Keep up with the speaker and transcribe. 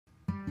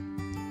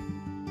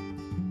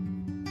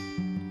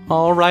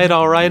All right,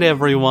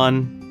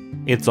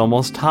 everyone. It's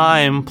almost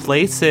time.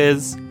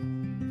 Places.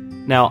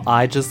 Now,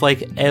 I just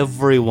like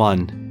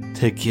everyone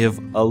to give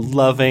a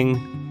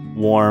loving,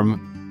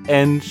 warm,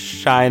 and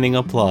shining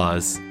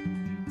applause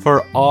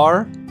for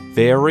our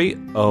very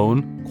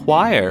own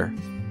choir.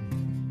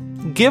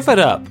 Give it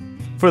up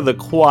for the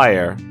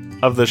choir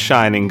of the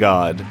Shining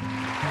God.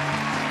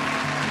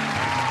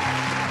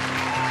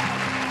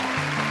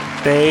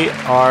 They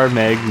are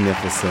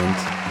magnificent.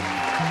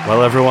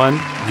 Well, everyone,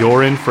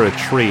 you're in for a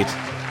treat.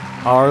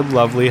 Our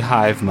lovely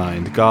hive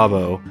mind,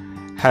 Gobbo,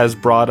 has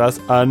brought us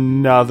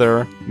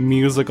another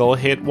musical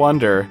hit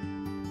wonder.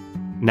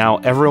 Now,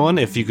 everyone,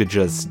 if you could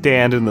just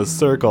stand in the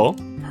circle,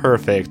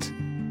 perfect,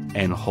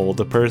 and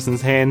hold a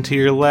person's hand to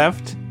your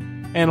left,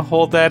 and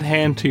hold that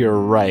hand to your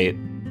right.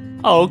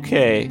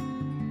 Okay,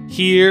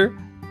 here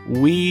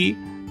we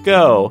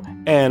go.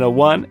 And a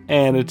 1,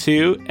 and a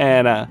 2,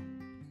 and a...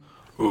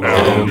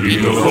 Oh,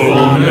 beautiful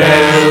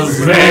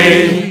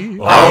Nesme,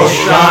 our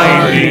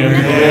shining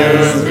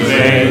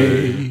Nesme,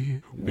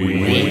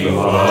 we've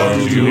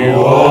loved you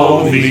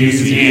all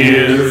these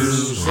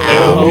years.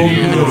 Oh,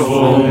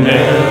 beautiful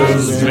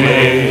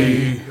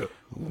Nesme,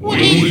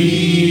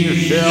 we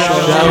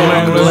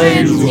shall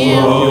cleanse you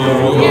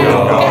of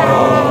your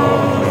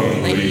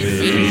godly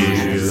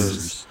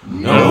fears.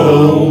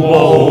 No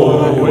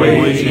more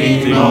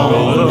waiting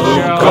on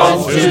the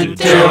gods to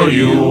tell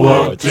you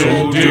what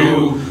to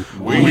do.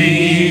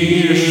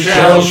 We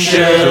shall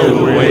shed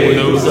away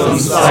those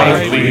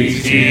unsightly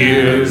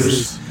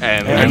tears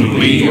and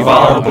leave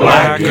our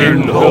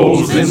blackened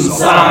holes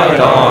inside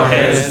our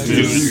heads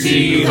to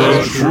see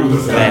the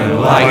truth and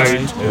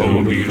light.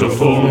 Oh,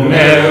 beautiful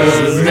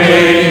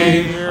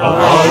Nesme,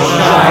 our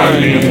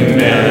shining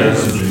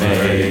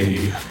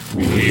Nesme,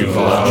 we've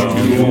loved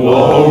you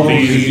all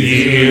these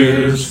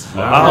years,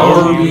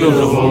 our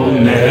beautiful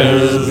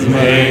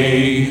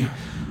Nesme.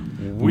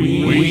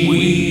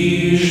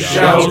 We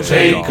shall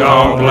take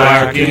our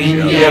black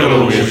and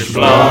yellowish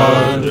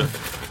blood.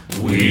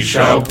 We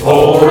shall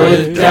pour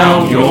it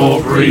down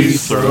your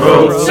priests'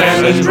 throats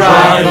and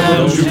drive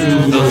them to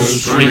the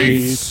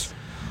streets.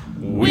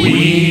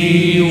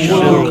 We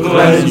will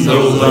cleanse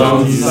those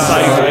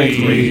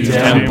unsightly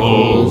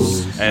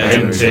temples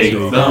and take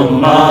the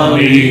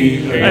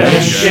money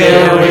and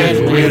share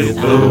it with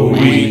the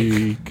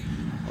weak.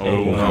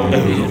 Oh,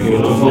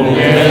 beautiful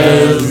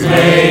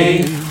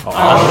Nesme,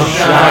 our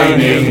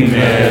shining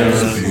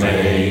Nesme,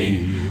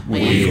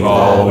 we've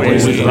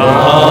always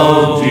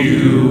loved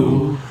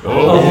you.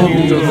 Oh,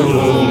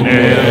 beautiful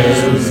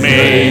Nesme,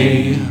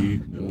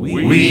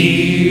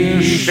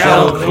 we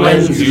shall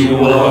cleanse you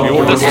of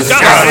your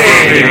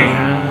disgusting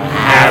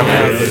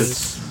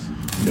habits.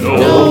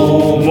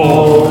 No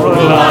more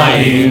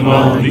relying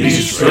on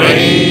these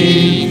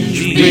strange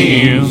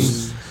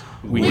beings.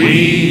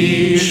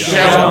 We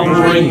shall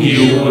bring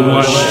you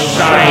a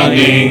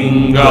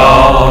shining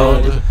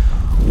God.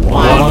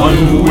 One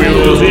who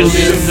will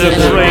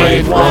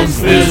disintegrate once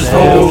this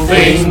whole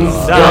thing's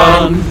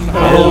done.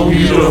 Oh,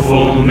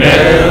 beautiful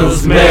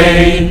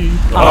Nesme,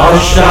 our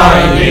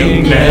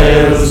shining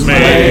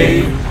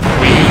Nesme,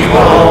 we've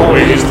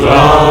always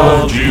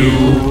loved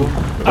you.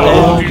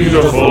 Oh,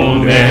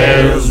 beautiful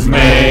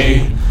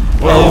Nesme,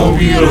 oh,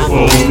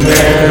 beautiful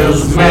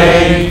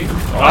Nesme,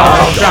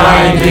 our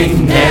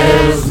shining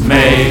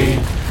Nesme,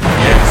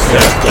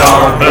 accept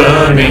our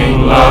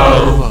burning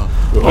love.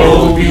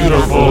 Oh,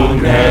 beautiful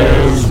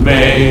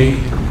Nesme,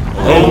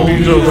 oh,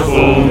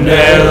 beautiful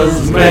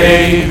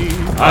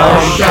Nesme,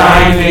 our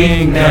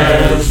shining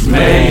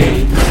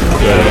Nesme.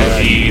 The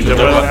heat of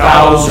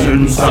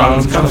 1,000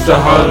 suns comes to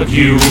hug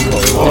you.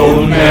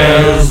 Oh,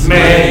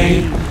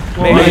 Nesme,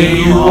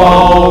 may you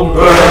all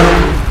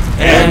burn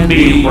and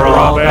be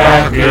brought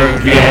back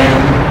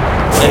again.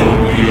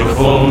 Oh,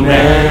 beautiful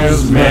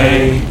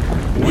Nesme,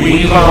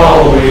 we've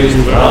always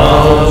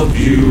loved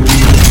you.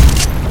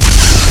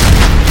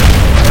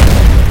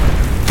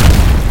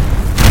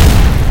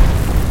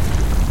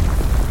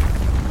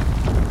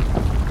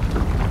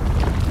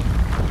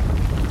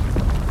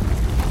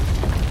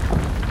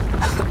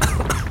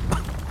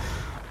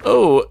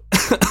 Oh,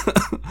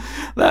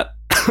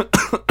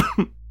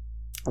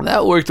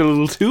 that worked a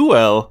little too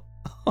well.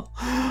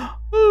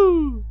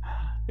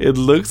 It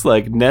looks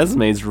like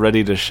Nesme's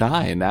ready to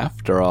shine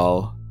after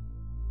all.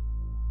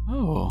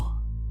 Oh,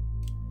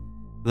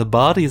 the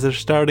bodies are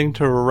starting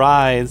to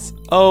rise.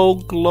 Oh,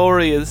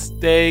 glorious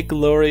day,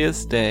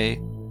 glorious day.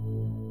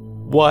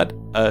 What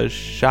a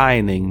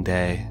shining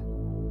day.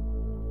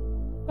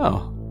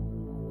 Oh,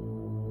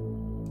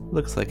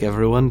 looks like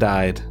everyone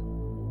died.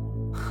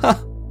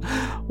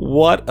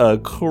 What a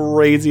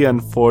crazy,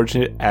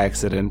 unfortunate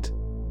accident.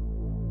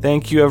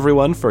 Thank you,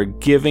 everyone, for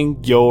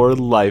giving your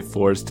life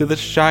force to the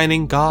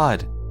Shining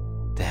God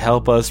to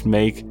help us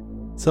make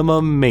some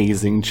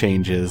amazing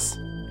changes.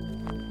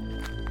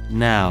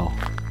 Now,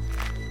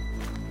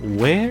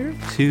 where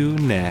to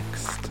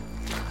next?